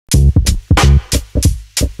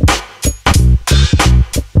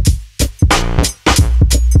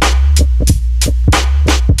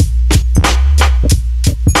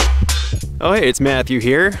it's Matthew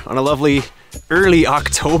here on a lovely early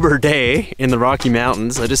October day in the Rocky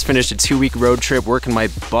Mountains. I just finished a 2-week road trip working my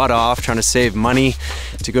butt off trying to save money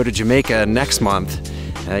to go to Jamaica next month.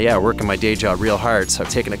 Yeah, working my day job real hard, so I've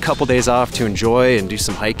taken a couple days off to enjoy and do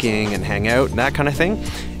some hiking and hang out and that kind of thing.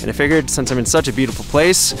 And I figured since I'm in such a beautiful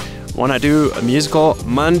place, why not do a musical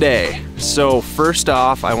Monday? So first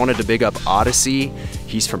off, I wanted to big up Odyssey.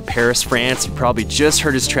 He's from Paris, France. You probably just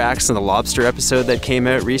heard his tracks in the Lobster episode that came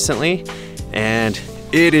out recently. And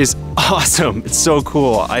it is awesome. It's so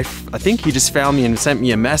cool. I think he just found me and sent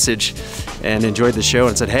me a message and enjoyed the show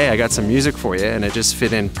and said, hey, I got some music for you. And it just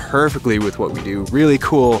fit in perfectly with what we do. Really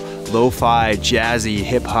cool, lo-fi, jazzy,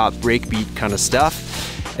 hip-hop, breakbeat kind of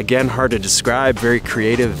stuff. Again, hard to describe, very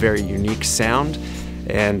creative, very unique sound.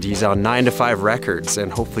 And he's on 9 to 5 Records,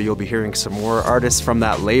 and hopefully you'll be hearing some more artists from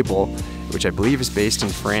that label, which I believe is based in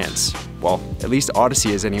France. Well, at least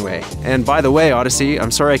Odyssey is anyway. And by the way, Odyssey,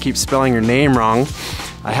 I'm sorry I keep spelling your name wrong.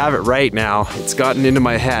 I have it right now. It's gotten into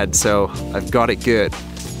my head, so I've got it good.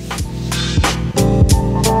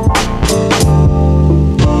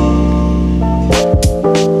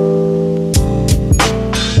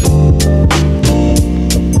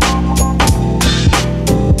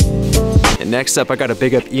 Next up, I got to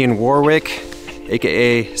big up Ian Warwick,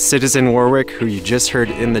 aka Citizen Warwick, who you just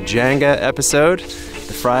heard in the Jenga episode,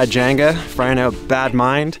 the Fried Jenga, frying out bad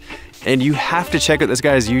mind. And you have to check out this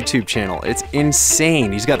guy's YouTube channel. It's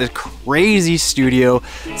insane. He's got this crazy studio,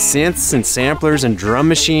 synths and samplers and drum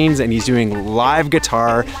machines, and he's doing live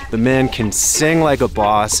guitar. The man can sing like a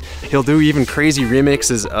boss. He'll do even crazy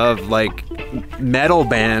remixes of like metal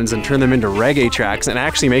bands and turn them into reggae tracks, and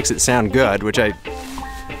actually makes it sound good, which I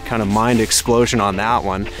kind of mind explosion on that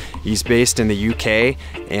one. He's based in the UK,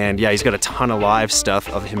 and yeah, he's got a ton of live stuff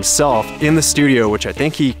of himself in the studio, which I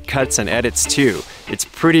think he cuts and edits too. It's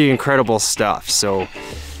pretty incredible stuff. So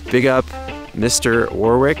big up Mr.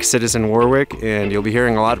 Warwick, Citizen Warwick, and you'll be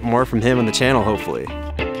hearing a lot more from him on the channel hopefully.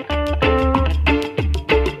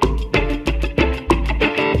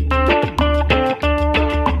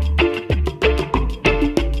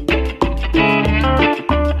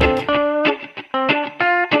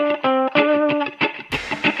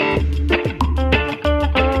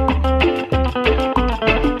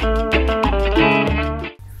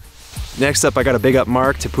 Next up, I got to big up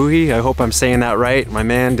Mark Tupuhi. I hope I'm saying that right. My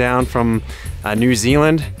man down from New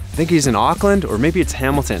Zealand. I think he's in Auckland, or maybe it's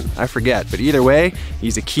Hamilton. I forget. But either way,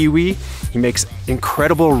 he's a Kiwi. He makes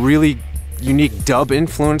incredible, really unique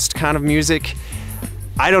dub-influenced kind of music.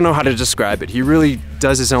 I don't know how to describe it. He really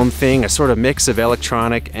does his own thing, a sort of mix of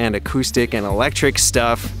electronic and acoustic and electric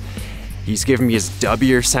stuff. He's given me his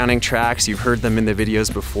dubbier sounding tracks. You've heard them in the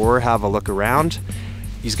videos before. Have a look around.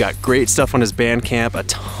 He's got great stuff on his Bandcamp, a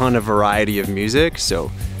ton of variety of music,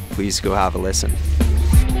 so please go have a listen.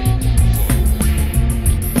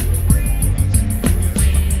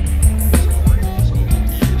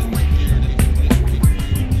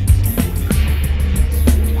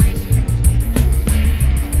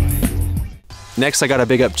 Next, I got to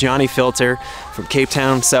big up Johnny Filter from Cape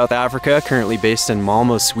Town, South Africa, currently based in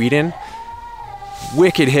Malmo, Sweden.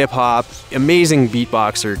 Wicked hip hop, amazing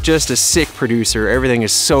beatboxer, just a sick producer. Everything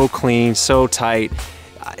is so clean, so tight.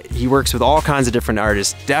 He works with all kinds of different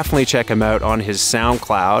artists. Definitely check him out on his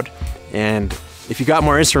SoundCloud. And if you got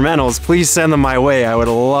more instrumentals, please send them my way. I would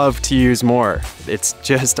love to use more. It's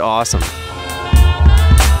just awesome.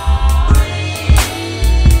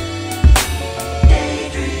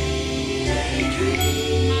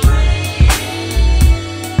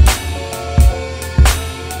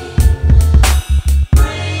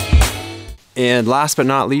 And last but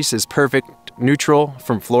not least is Perfect Neutral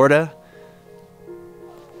from Florida.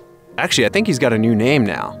 Actually, I think he's got a new name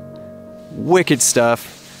now. Wicked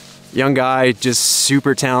stuff. Young guy, just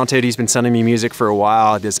super talented. He's been sending me music for a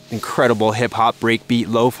while. Does incredible hip-hop, breakbeat,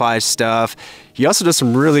 lo-fi stuff. He also does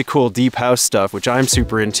some really cool deep house stuff, which I'm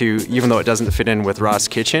super into, even though it doesn't fit in with Ross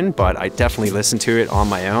Kitchen, but I definitely listen to it on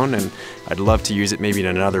my own, and I'd love to use it maybe in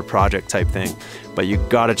another project type thing. But you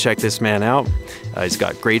gotta check this man out. He's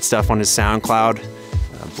got great stuff on his SoundCloud.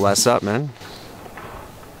 Bless up, man.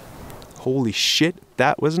 Holy shit,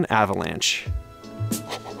 that was an avalanche.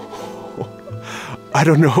 I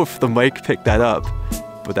don't know if the mic picked that up,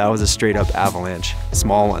 but that was a straight up avalanche.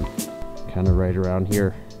 Small one. Kind of right around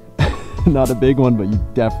here. Not a big one, but you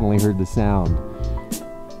definitely heard the sound.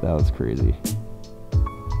 That was crazy.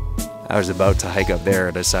 I was about to hike up there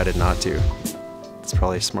and decided not to. It's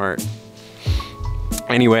probably smart.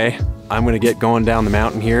 Anyway, I'm gonna get going down the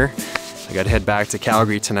mountain here. I gotta head back to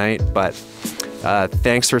Calgary tonight, but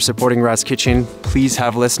thanks for supporting Ross Kitchen. please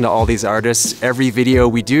have a listen to all these artists. Every video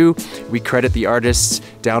we do, we credit the artists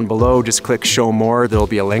down below. Just click show more. There'll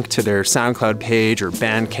be a link to their SoundCloud page or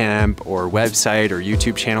Bandcamp or website or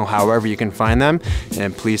YouTube channel, however you can find them.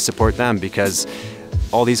 And please support them, because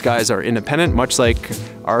all these guys are independent, much like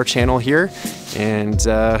our channel here. And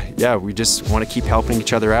yeah, we just want to keep helping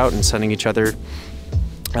each other out and sending each other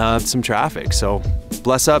some traffic. So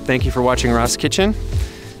bless up. Thank you for watching Ross Kitchen.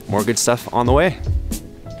 More good stuff on the way.